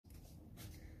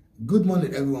Good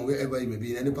morning, everyone, wherever you may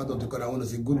be, in any part of the country. I want to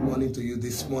say good morning to you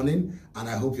this morning, and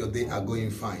I hope your day are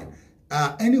going fine.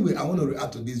 Anyway, I want to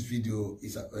react to this video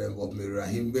of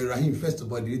Raheem. Raheem, first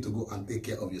of all, you need to go and take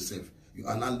care of yourself. You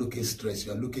are not looking stressed.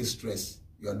 You are looking stressed.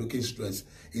 You are looking stressed.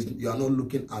 You are not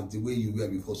looking at the way you were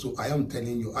before. So I am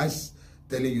telling you,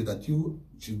 that you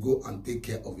should go and take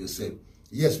care of yourself.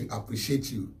 Yes, we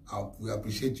appreciate you. We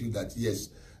appreciate you that, yes,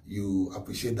 you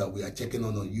appreciate that we are checking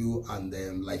on you,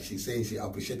 and like she's saying, she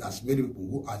appreciates as many people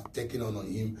who are checking on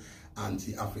him, and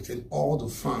she appreciates all the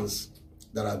fans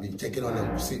that have been checking on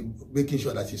him, making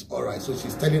sure that she's all right. So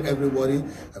she's telling everybody,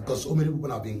 because so many people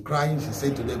have been crying, she's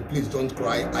saying to them, please don't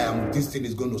cry. This thing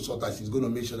is going to sort out. She's going to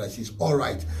make sure that she's all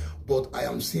right. But I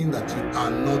am seeing that you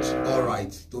are not all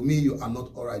right. To me, you are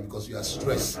not all right because you are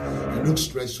stressed. You look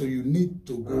stressed, so you need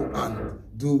to go and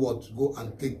do what? Go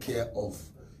and take care of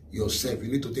yourself. You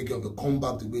need to take care of your come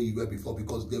back the way you were before,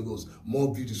 because there was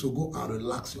more beauty. So go and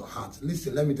relax your heart.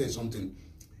 Listen, let me tell you something.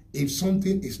 If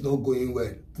something is not going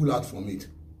well, pull out from it.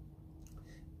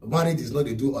 Marriage is not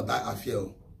a do or die affair.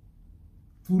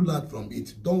 Pull out from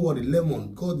it. Don't worry,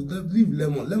 Lemon. God, leave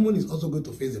Lemon. Lemon is also going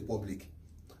to face the public.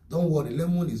 Don't worry,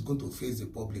 Lemon is going to face the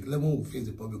public. Lemon will face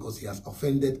the public because he has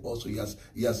offended also. He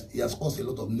has caused a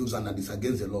lot of news, and that is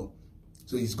against the law.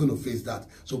 So he's going to face that.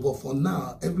 So, but for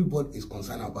now, everybody is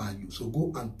concerned about you. So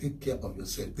go and take care of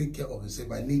yourself. Take care of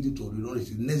yourself. I need you to nourish.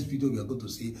 The next video we are going to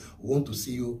see, we want to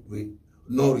see you with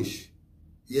nourish.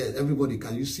 Yeah, everybody,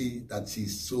 can you see that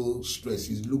she's so stressed?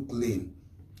 She look lean.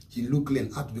 She look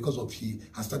lean out because of she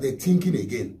has started thinking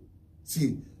again.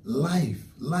 See, your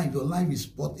life is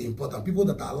important. People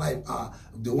that are alive are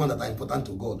the ones that are important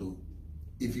to God. Though.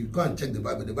 If you go and check the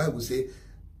Bible say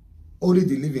only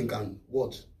the living can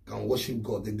what? Can worship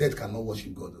God. The dead cannot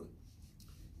worship God. Though.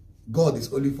 God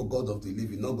is only for God of the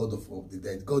living, not God of the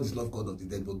dead. God is not God of the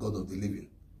dead, but God of the living.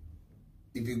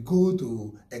 If you go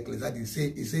to Ecclesiastes,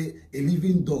 he say a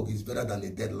living dog is better than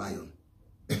a dead lion.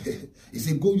 He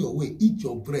said, go your way, eat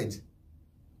your bread.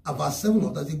 About 7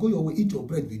 of that, he say, go your way, eat your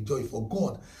bread with joy, for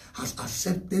God has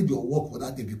accepted your work for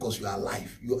that day because you are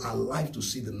alive. You are alive to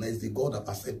see the next day. God has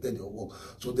accepted your work.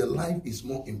 So the life is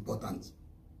more important.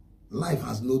 Life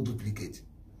has no duplicate.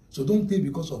 So don't think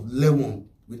because of Lemon,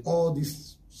 with all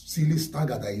this silly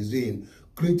stagger that he's doing,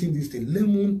 creating this thing.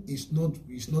 Lemon is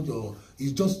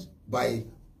it's just by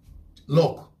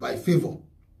luck, by favor,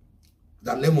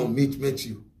 that Lemon met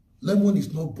you. Lemon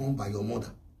is not born by your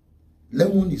mother.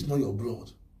 Lemon is not your blood.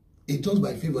 It's just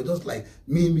by favor, just like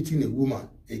me meeting a woman,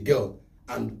 a girl,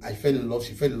 and I fell in love,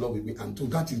 she fell in love with me, and so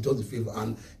that is just the favor.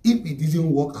 And if it doesn't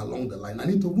work along the line, I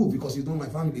need to move because it's not my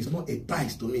family, it's not a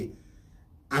ties to me.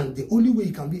 And the only way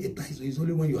it can be a ties is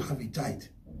only when you have a child.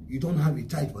 You don't have a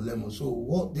child for Lemon. So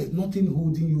what? There's nothing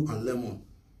holding you and Lemon.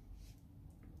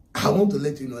 I want to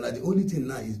let you know that the only thing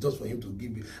now is just for him to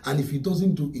give you. And if he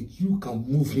doesn't do it, you can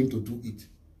move him to do it.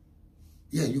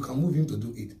 Yeah, you can move him to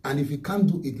do it. And if he can't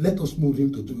do it, let us move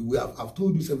him to do it. I've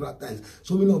told you several times.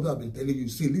 So many of you have been telling you,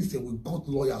 see, listen, we've got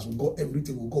lawyers, we've got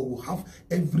everything, we'll have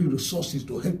every resources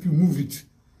to help you move it.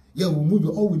 Yeah, we'll move it.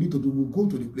 All we need to do, we'll go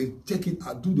to the place, check it,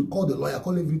 call the lawyer,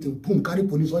 call everything, boom, carry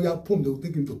police, lawyer, boom, they'll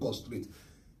take him to court straight.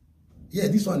 Yeah,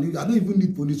 this one, I don't even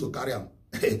need police to carry him.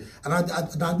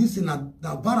 And this thing,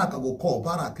 now Barak I go call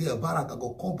Barak here, Barak I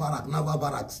go call Barak, Naval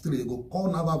Barak straight, go call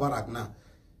Naval Barak now.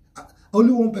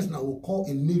 Only one person I will call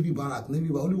in Navy Barak,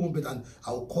 only one person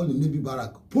I will call in Navy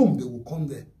Barak, boom, they will come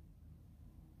there.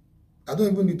 I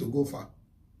don't even need to go far.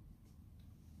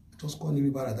 Just call Navy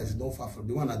Barak, that is not far from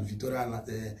the one at Victoria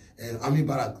Island, Army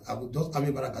Barak. I will just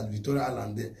Army Barak at Victoria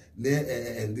Island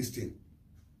there, and this thing.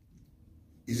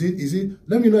 Is it?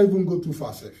 Let me not even go too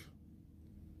far, safe.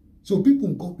 So people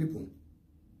got people.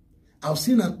 I've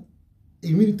seen a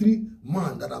military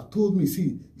man that have told me,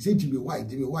 see, he said, Jimmy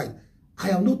White. I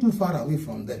am not too far away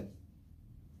from them.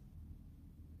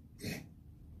 Yeah.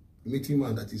 A military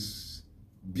man that is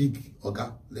big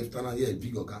Oga, lieutenant, yeah,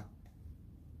 big Oga.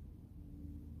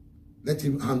 Let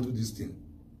him handle this thing.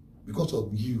 Because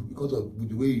of you, because of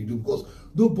the way you do, because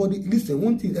nobody, listen,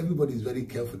 one thing everybody is very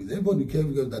careful is, everybody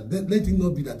careful that let it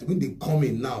not be that when they come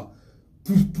in now,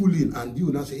 pull in, and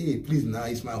you now say, hey, please, now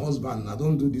it's my husband, I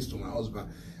don't do this to my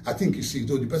husband. I think you see,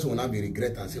 though, the person will not be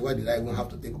regret and say, why did I even have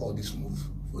to take all this move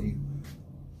for you?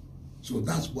 So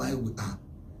that's why we are.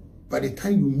 By the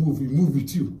time you move, we move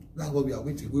with you. That's what we are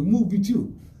waiting. We move with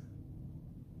you.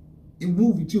 We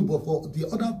move with you. But for the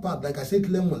other part, like I said,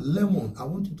 Lemon, I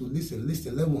want you to listen,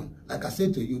 Lemon. Like I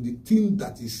said to you, the thing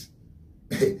that is,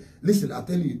 listen, I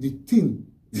tell you, the thing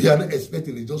They are not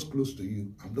expecting it, just close to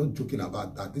you. I'm not joking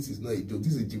about that. This is not a joke.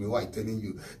 This is Jimmy White telling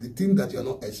you. The thing that you're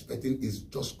not expecting is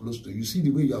just close to you. See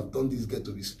the way you have done this girl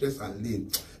to be stressed and lame.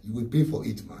 You will pay for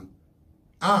it, man.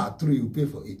 True, you pay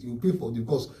for it. You pay for it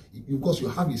because you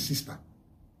have a sister.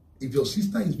 If your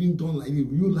sister is being done like it,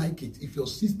 you like it. If your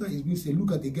sister is being saying,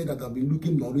 look at the girl that have been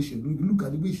looking nourishing. Look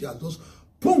at the way she has just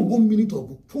 1 minute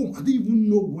of boom. I don't even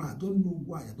know why. I don't know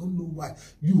why.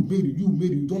 You marry. You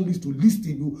don't listen to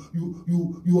listen.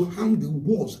 You hang the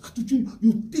words.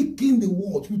 You take in the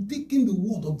words. You take in the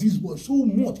word of this boy so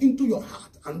much into your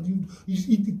heart, and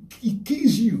it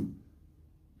kills you.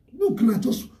 Look, now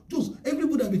just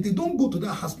everybody, they don't go to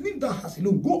that house. Leave that house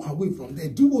alone. Go away from there.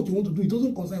 Do what you want to do. It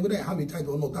doesn't concern whether I have a child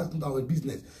or not. That's not our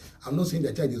business. I'm not saying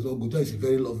the child is not good. Child is a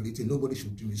very lovely thing. Nobody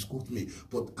should misquote me.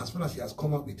 But as far as he has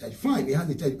come up with a child, fine. He has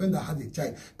a child. When that has a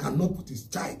child, cannot put his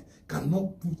child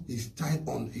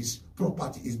on his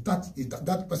property.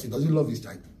 That person doesn't love his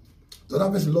child? Does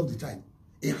that person love the child?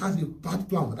 He has a bad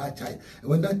plan for that child. And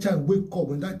when that child wake up,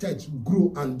 when that child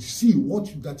grow and see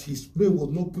that his brain was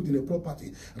not put in a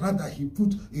property, rather he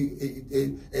put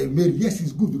a Mary. Yes,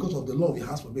 it's good because of the love he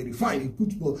has for Mary. Fine, he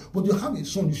put, but you have a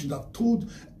son. You should have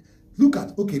told. Look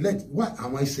at, okay, why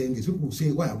am I saying this? People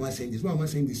say, why am I saying this? Why am I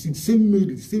saying this? See, the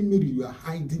same Mary you are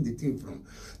hiding the thing from.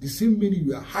 The same Mary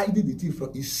you are hiding the thing from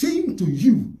is saying to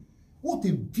you, what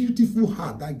a beautiful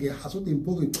heart that girl has. What a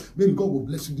important Mary, God will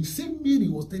bless you. The same Mary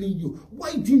was telling you,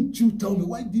 why didn't you tell me?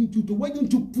 Why didn't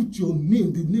you put your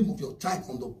name, the name of your child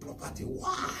on the property?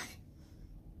 Why?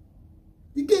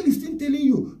 The girl is still telling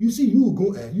you. You see, you will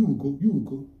go.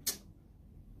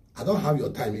 I don't have your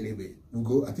time anyway. You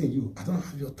go. I don't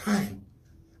have your time.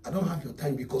 I don't have your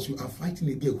time because you are fighting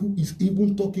a girl who is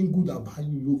even talking good about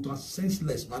you. You are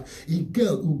senseless, man. A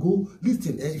girl who go,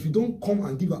 listen, if you don't come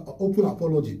and give an open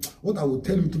apology, what I will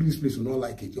tell you through this place will not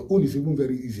like it. Your own is even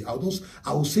very easy. I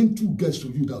will send 2 girls to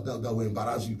you that will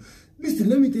embarrass you. Listen,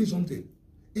 let me tell you something.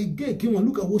 A girl came and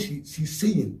look at what she's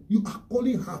saying. You are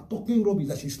calling her, talking rubbish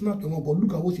that she's not your mom, but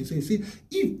look at what she's saying. Say,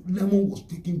 if Lemon was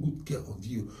taking good care of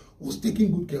you,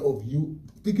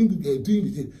 doing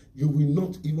the thing, you will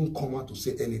not even come out to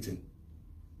say anything.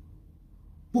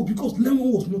 But because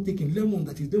Lemon was not taking, Lemon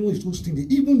is so stingy.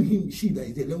 Even she that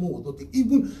is there, Lemon was not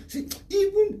taking.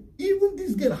 Even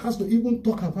this girl has to even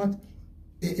talk about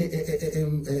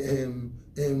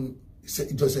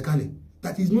Joyce.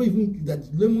 That is not even,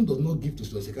 that Lemon does not give to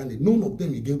Joyce. None of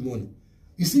them he gave money.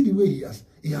 You see the way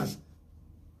he has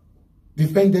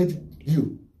defended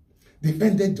you,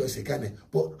 defended Joyce.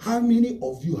 But how many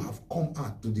of you have come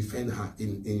out to defend her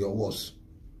in your wars?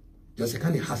 Joyce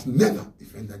has never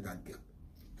defended that girl.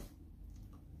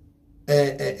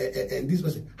 And this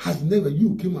person has never,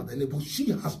 you came out and but she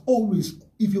has always,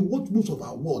 if you watch most of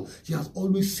her words, she has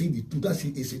always said the truth. That she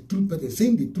is a truth person,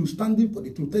 saying the truth, standing for the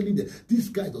truth, telling them this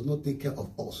guy does not take care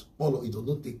of us. All of it does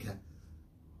not take care.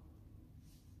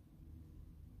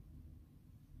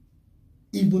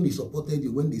 Even he supported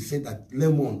you when they said that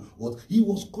Lemon he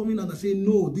was coming out and saying,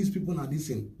 no, these people are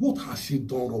listening. What has she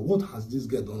done wrong? What has this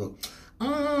girl done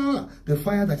wrong? The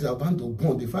fire that is about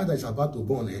to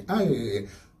burn,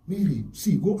 Mary,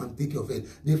 see, go and take care of it.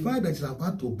 The fire that is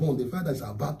about to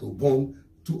burn,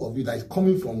 2 of you that is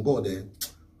coming from God,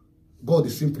 God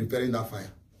is still preparing that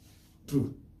fire.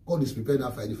 True. God is preparing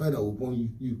that fire. The fire that will burn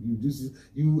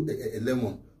you,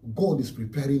 Lemon. God is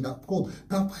preparing that.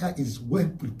 That fire is well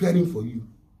preparing for you.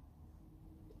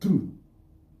 True.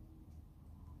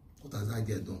 What has that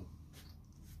girl done?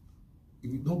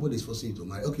 If nobody is forcing you to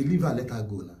marry, okay, leave her, let her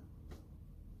go now.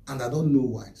 And I don't know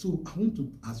why. So I want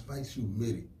to advise you,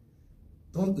 Mary,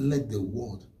 don't let the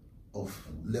word of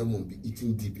Lemon be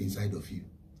eating deep inside of you.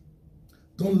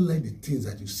 Don't let the things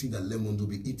that you see that Lemon do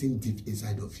be eating deep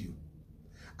inside of you.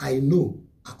 I know,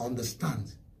 I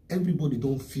understand. Everybody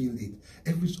don't feel it.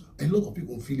 A lot of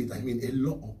people feel it. I mean, a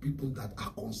lot of people that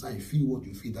are concerned feel what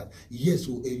you feel. That yes,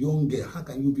 so a young girl. How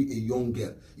can you be a young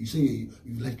girl? You say you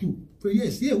like you. But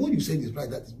yes, yeah. What you said is right.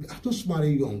 That I just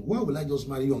marry young. Why will I just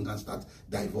marry young and start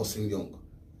divorcing young?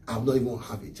 I've not even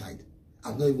have a child.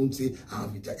 I've not even say I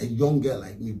have a child. A young girl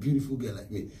like me, beautiful girl like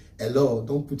me. Hello,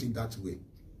 don't put it that way.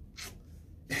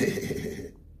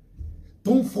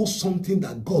 Don't force something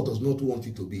that God does not want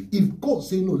it to be. If God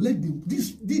say no, let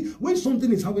when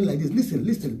something is happening like this,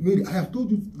 listen, Mary, I have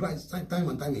told you right time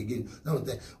and time again.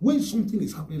 When something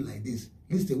is happening like this,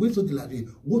 listen, when something like this,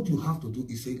 what you have to do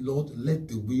is say, Lord, let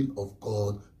the will of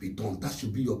God be done. That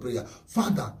should be your prayer.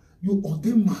 Father, you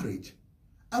ordain marriage.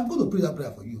 I'm going to pray that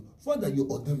prayer for you. Father, you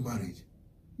ordain marriage.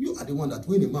 You are the one that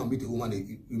when a man meet a woman,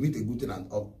 you meet a good thing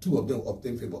and 2 of them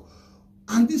obtain favor.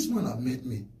 And this man have met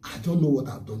me. I don't know what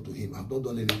I've done to him. I've not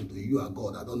done anything to him. You are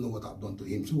God. I don't know what I've done to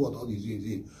him. See what all is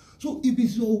doing. So if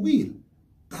it's your will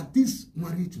that this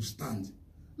marriage will stand,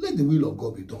 let the will of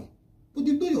God be done. But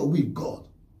if not your will, God,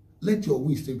 let your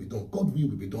will still be done. God's will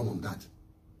be done on that.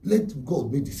 Let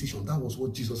God make decision. That was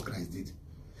what Jesus Christ did.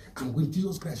 And when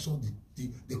Jesus Christ saw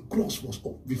the cross was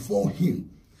up before him,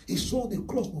 he saw the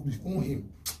cross was before him.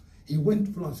 He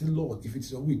went through and said, Lord, if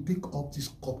it's your will, take up this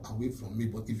cup away from me.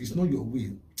 But if it's not your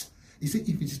will, he said,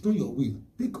 if it is not your will,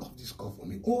 take up this cup from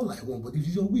me. All I want, but if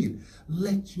it's your will,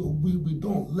 let your will be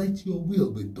done. Let your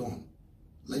will be done.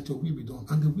 Let your will be done.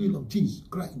 And the will of Jesus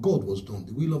Christ, God was done.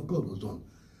 The will of God was done.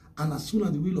 And as soon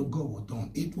as the will of God was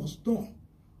done, it was done.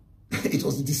 It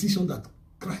was the decision that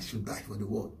Christ should die for the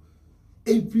world.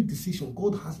 Every decision,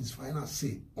 God has his final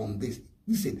say on this.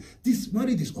 Listen, this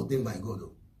marriage is ordained by God.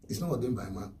 Though. It's not ordained by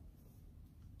man.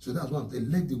 So that's why I'm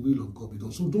saying, let the will of God be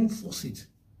done. So don't force it.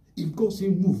 If God says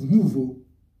move, move. Oh,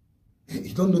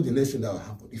 you don't know the next thing that will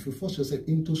happen. If you force yourself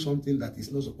into something that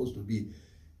is not supposed to be,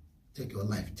 check your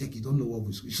life. Check. You don't know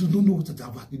what you don't know what's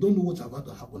about. You don't know what's about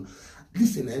to happen.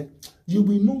 Listen, you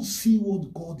will not see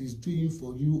what God is doing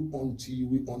for you until you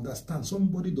will understand.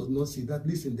 Somebody does not see that.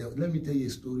 Listen, let me tell you a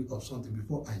story of something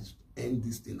before I end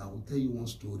this thing. I will tell you one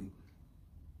story.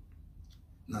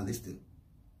 Now listen.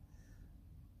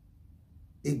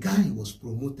 A guy was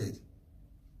promoted,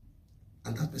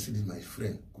 and that person is my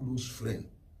friend, close friend,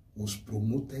 was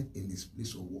promoted in this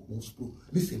place of work. Was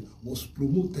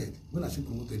promoted. When I say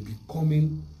promoted,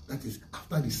 becoming, that is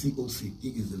after the COC, he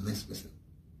is the next person.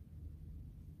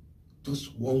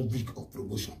 Just 1 week of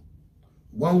promotion.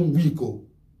 1 week. Oh.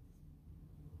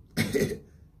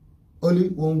 Only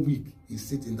 1 week he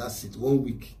sit in that seat, 1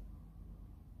 week.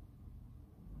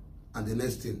 And the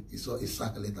next thing, he saw a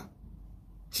sack letter.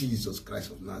 Jesus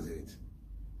Christ of Nazareth.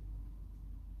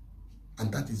 And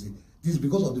that is it. This is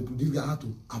because of this guy had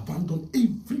to abandon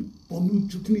every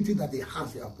opportunity that he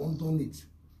has. He abandoned it.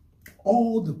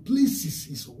 All the places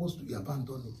he's supposed to be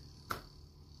abandoned it.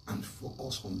 And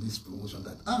focus on this promotion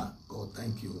that, God,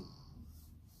 thank you.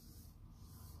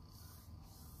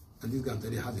 And this guy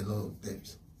already has a lot of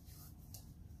debts.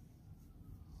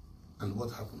 And what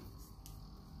happened?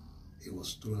 He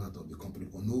was thrown out of the company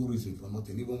for no reason, for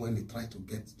nothing. Even when they tried to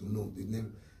get to know,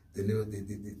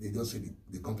 they just said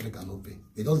the company cannot pay.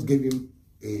 They just gave him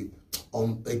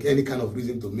any kind of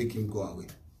reason to make him go away.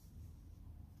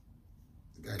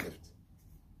 The guy left.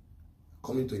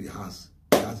 Coming to the house,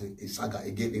 he has a saga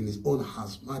again in his own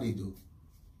house, married though.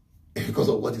 Because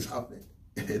of what is happening.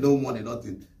 No money,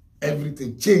 nothing.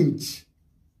 Everything changed.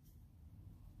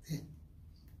 Yeah.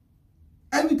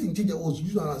 Everything changed. It was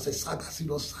usual and I said saga,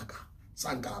 serious saga.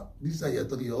 Saga. This is you're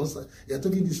talking. You're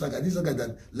talking this saga. This saga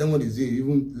that Lemon is doing,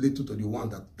 even little to the one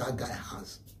that guy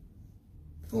has.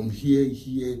 From here,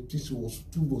 this was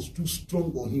too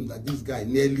strong on him that this guy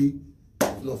nearly,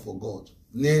 if not for God,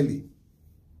 nearly.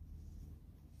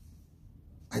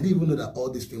 I didn't even know that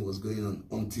all this thing was going on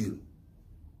until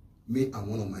me and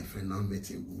one of my friends now met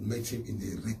him. We met him in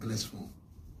the reckless form.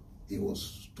 He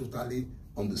was totally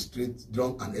on the street,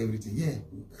 drunk and everything. Yeah,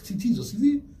 see, Jesus,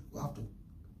 we have to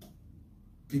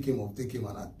pick him up, take him,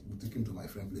 and we took him to my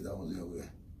friend place. That was where we were.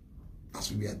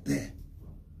 As we were there,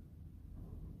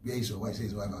 where is your wife? Say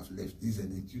his wife has left. These are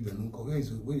the children don't come.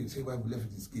 When you say wife left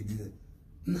with his kid, these are,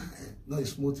 nah, not a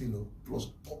small thing, no. Plus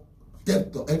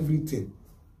debt or everything.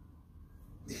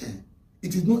 Yeah.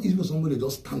 It is not easy for somebody to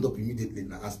just stand up immediately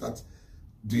now and start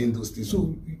doing those things.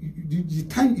 So the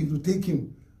time it will take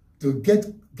him to get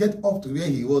up to where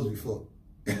he was before.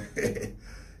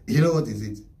 You know what is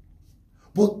it?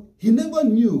 But he never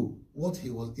knew what he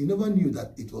was. He never knew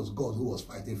that it was God who was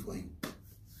fighting for him.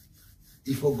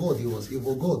 He forgot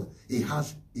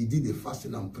he did a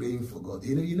fasting and praying for God.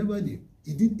 He never knew.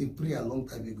 He did a prayer a long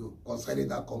time ago concerning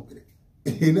that company.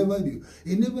 He never knew.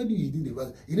 He never knew he did a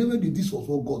fast. He never knew this was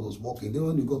what God was working. He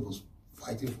never knew God was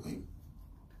fighting for him.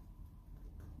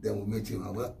 Then we met him.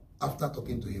 And after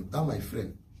talking to him, that my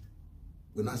friend,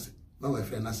 I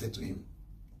said to him,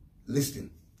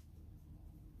 listen,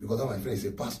 because that my friend is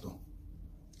a pastor.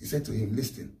 He said to him,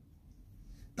 listen,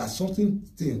 there's certain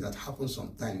things that happen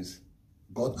sometimes.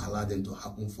 God allowed them to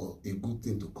happen for a good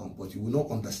thing to come, but you will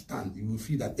not understand. You will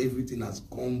feel that everything has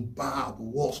gone bad,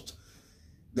 worst.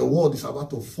 The world is about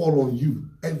to fall on you.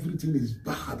 Everything is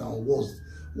bad and worse.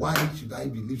 Why should I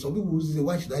believe? Some people will say,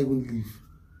 why should I even live?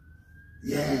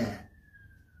 Yeah.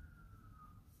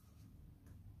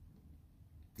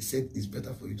 He said, it's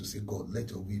better for you to say, God, let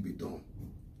your will be done.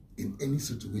 In any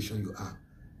situation you are.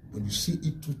 When you see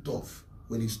it too tough,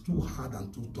 when it's too hard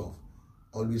and too tough,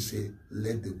 always say,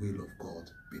 let the will of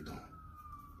God be done.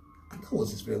 And that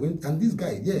was his prayer. And this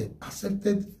guy, yeah,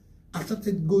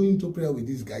 accepted going to prayer with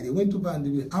this guy. They went to prayer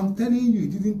and I'm telling you,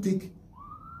 it didn't take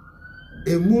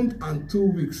a month and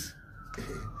 2 weeks.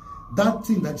 That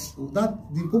thing, that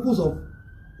the purpose of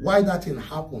why that thing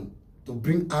happened, to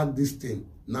bring out this thing,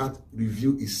 not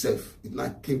review itself. It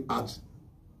not came out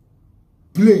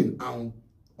plain and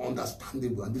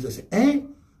understandable. And this I say,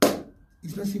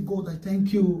 it's not say, God, I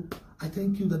thank you. I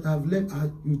thank you that I've left.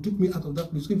 You took me out of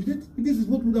that place. So if this is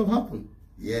what would have happened.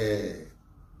 Yeah.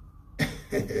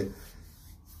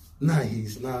 Now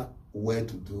he's not where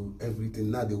to do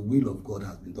everything. Now the will of God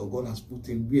has been done. God has put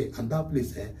him where. And that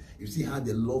place, you see how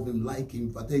they love him, like him,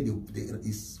 but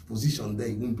his position there,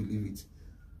 you won't believe it.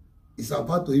 It's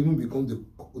about to even become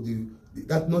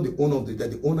that's not the owner of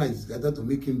the owner is that to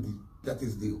make him that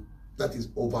is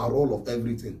overall of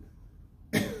everything.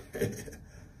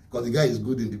 Because the guy is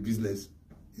good in the business.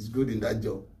 He's good in that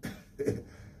job.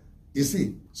 You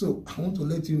see, so I want to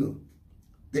let you know,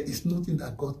 there is nothing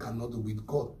that God cannot do. With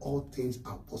God, all things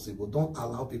are possible. Don't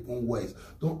allow people's words.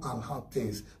 Don't allow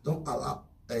things. Don't allow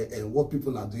what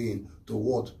people are doing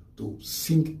to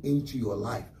sink into your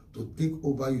life, to take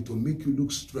over you, to make you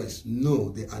look stressed. No,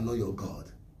 they are not your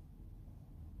God.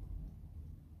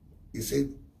 He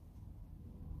said,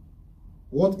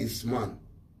 what is man?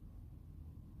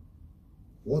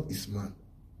 What is man?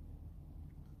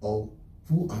 Or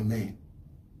who are men?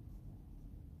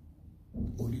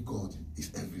 Only God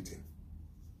is everything.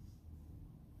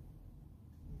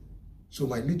 So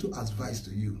my little advice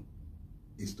to you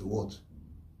is to what?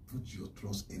 Put your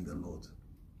trust in the Lord.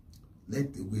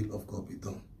 Let the will of God be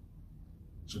done.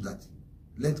 So that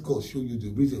let God show you the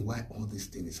reason why all this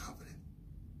thing is happening.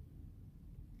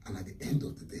 And at the end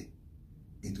of the day,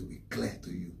 it will be clear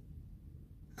to you.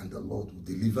 And the Lord will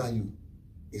deliver you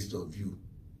instead of you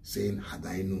saying, had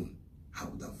I known, I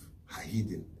would have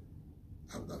hidden.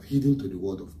 I would have hidden to the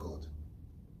word of God.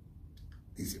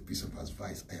 This is a piece of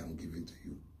advice I am giving to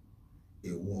you.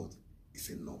 A word is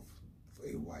enough for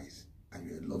a wise. And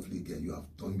you're a lovely girl. You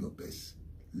have done your best.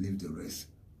 Leave the rest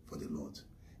for the Lord.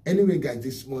 Anyway, guys,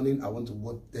 this morning, I want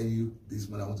to tell you, this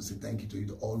morning, I want to say thank you to you,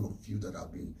 to all of you that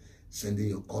have been sending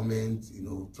your comments,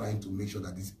 trying to make sure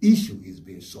that this issue is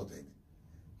being sorted.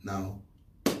 Now,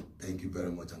 thank you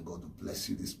very much, and God will bless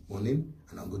you this morning,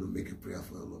 and I'm going to make a prayer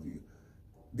for all of you.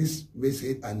 This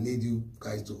message, I need you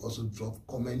guys to also drop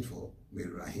comment for Mary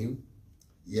Raheem.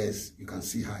 Yes, you can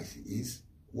see how she is.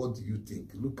 What do you think?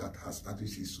 Look at her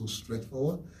status. She's so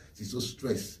straightforward. She's so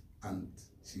stressed, and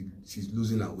she's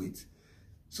losing her weight.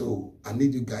 So I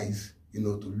need you guys, to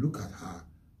look at her.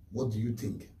 What do you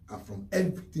think? And from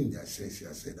everything that she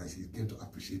has said, and she's going to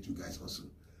appreciate you guys also.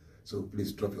 So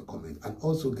please drop your comment. And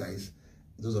also, guys,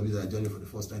 those of you that are joining for the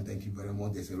first time, thank you very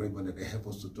much. There's a red button that help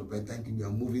us to drop it. Thank you. We are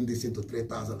moving this into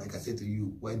 3,000. Like I said to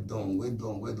you, well done, well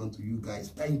done, well done to you guys.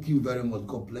 Thank you very much.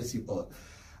 God bless you all.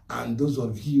 And those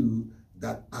of you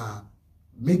that are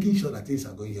making sure that things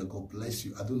are going here, God bless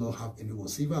you. I do not have anyone.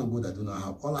 Silver and gold I do not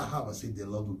have. All I have, I say the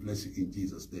Lord will bless you in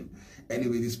Jesus' name.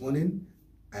 Anyway, this morning,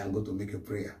 I am going to make a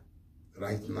prayer.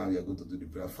 Right now, we are going to do the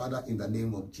prayer. Father, in the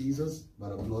name of Jesus, by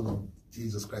the blood of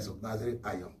Jesus Christ of Nazareth,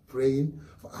 I am praying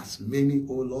for as many,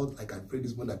 oh Lord, like I pray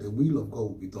this morning, that the will of God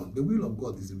will be done. The will of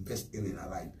God is the best thing in our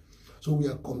life. So we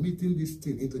are committing this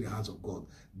thing into the hands of God.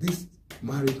 This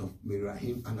marriage of Mary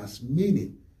Raheem, and as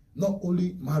many, not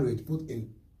only marriage, but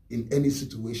in any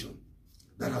situation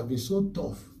that have been so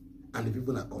tough and the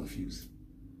people are confused.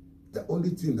 The only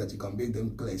thing that you can make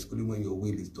them clear is only when your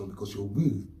will is done, because your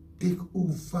will take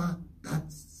over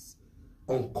that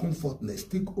uncomfortness,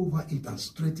 take over it and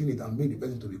straighten it and make the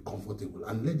person to be comfortable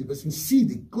and let the person see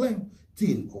the clear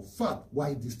thing or fact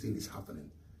why this thing is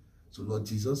happening. So Lord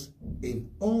Jesus, in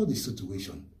all the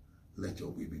situation, let your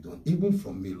will be done. Even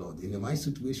from me, Lord, in my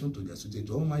situation to their situation,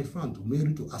 to all my friends, to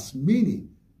Mary, to as many,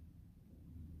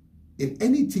 in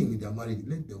anything in their marriage,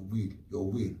 let the will,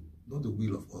 your will, not the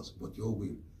will of us, but your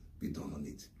will be done on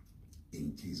it.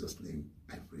 In Jesus' name,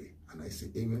 I pray. And I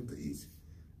say amen to it.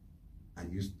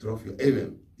 And you drop your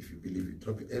amen. If you believe it,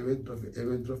 drop your amen, drop your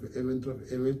amen, drop your amen, drop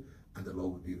your amen. And the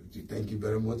Lord will be with you. Thank you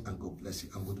very much, and God bless you.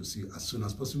 I'm going to see you as soon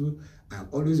as possible. I am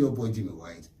always your boy, Jimmy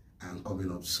White. I am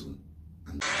coming up soon.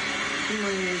 And good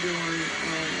morning, everyone.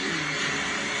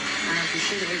 I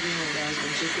appreciate everyone that has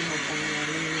been checking up on me and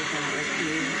letting me come up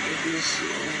here. God bless you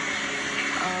all.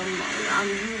 I'm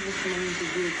here this morning to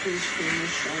do a praise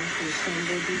promotion for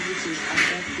somebody which is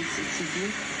adapted to TB.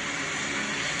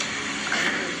 I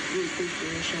want to do a praise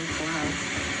promotion for her.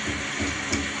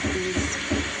 Please,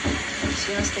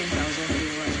 she has 10,000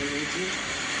 followers already,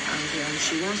 and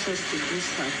she wants us to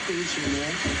boost her page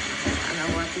more. And I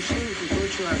would appreciate if you go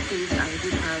to her page and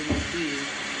give her a review.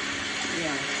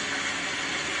 Yeah.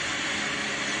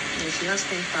 Yeah, she has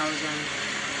 10,000.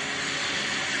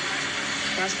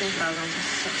 That's 10,700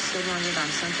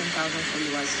 and something thousand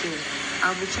followers. So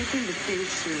I'll be checking the page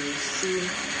to see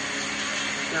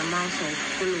the amount of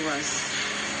followers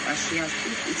that she has,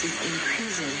 if it is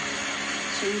increasing.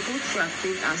 So you go to her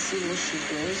page and see what she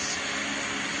does.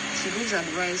 She gives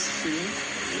advice too.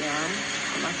 Yeah,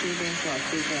 I'm actually going to her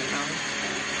page right now.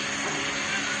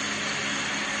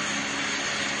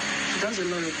 She does a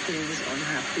lot of things on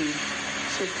her page.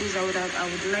 So please, I would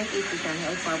like if you can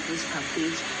help her boost her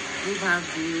page. Give her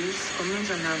views, comment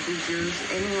on her videos.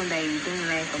 Anyone that you don't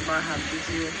like about her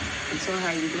video, you tell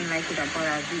her you don't like it about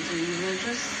her video, you know,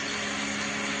 just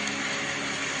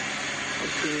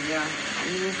okay. Yeah,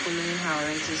 I'm even following her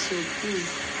already. So please,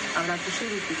 I would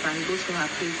appreciate if you can go to her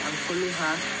page and follow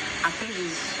her. Her page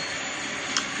is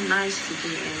nice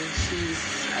today, and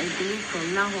I believe from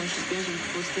now on she's going to be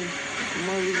posting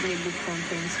more reasonable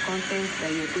content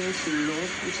that you're going to love,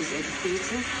 which is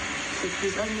educative. So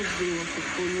please help me do to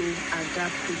follow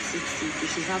Adapt60,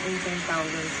 which is having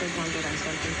 10,700 and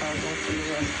something thousand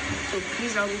followers. So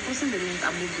please, I'll be posting the link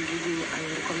above the video and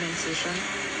in the comment section.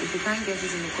 If you can't get it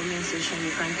in the comment section,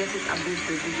 you can get it above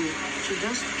the video. So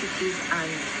just click it and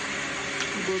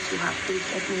go to her page.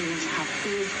 Help me reach her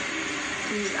page.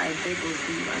 Please, I beg of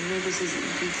you. I know this is a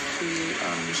bit too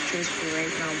stressful right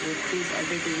now, but please, I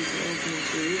beg of you to help me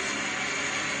do it.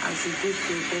 As you go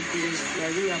through, God bless you. I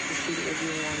really appreciate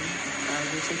everyone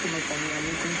who's checking up on me and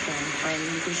making sure I'm fine,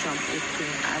 making sure I'm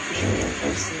okay. I appreciate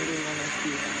every single one of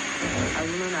you. I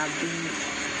wouldn't have been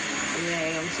where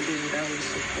I am today without your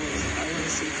support. I want to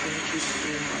say thank you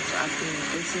so much. I've been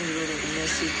getting a lot of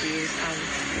messages, and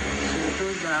to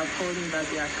those that have called me that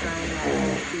they are crying,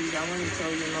 please, I want to tell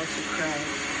you not to cry.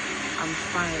 I'm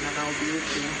fine and I'll be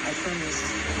okay. I promise.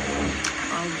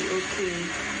 I'll be okay.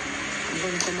 I'm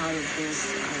going to come out of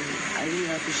this, and I really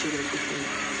appreciate everything.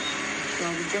 So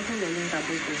I'll be dropping the link above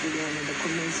the video and in the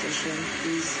comment section.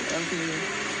 Please help me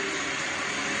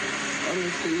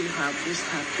follow her, boost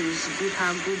her page, give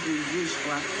her good reviews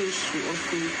for her page to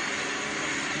also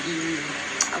be,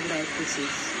 how would I put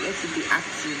it, let it be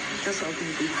active. Just help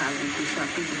me give her reviews for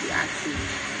her page to be active.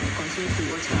 Continue to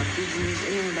watch her videos.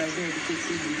 Anyone that is not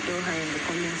educated, you tell her in the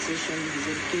comment section. If it's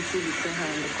educated, you tell her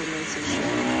in the comment section.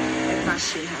 Let her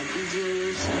share her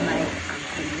videos, like and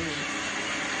comment.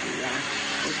 Yeah,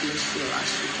 God bless you as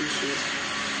you do so.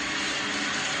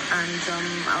 And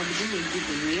I'll be doing a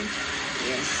giveaway.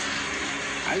 Yes,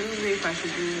 I don't know if I should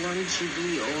do 1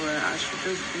 GB or I should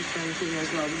just do something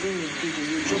as well. I'll be doing a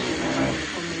giveaway. Drop your number in the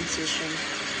comment section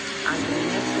and the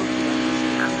network you are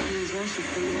using. And please, once you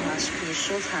follow her,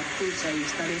 screenshot her page that you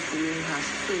started following her,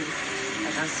 so I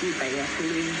can see that you are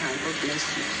following her. God bless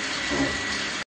you.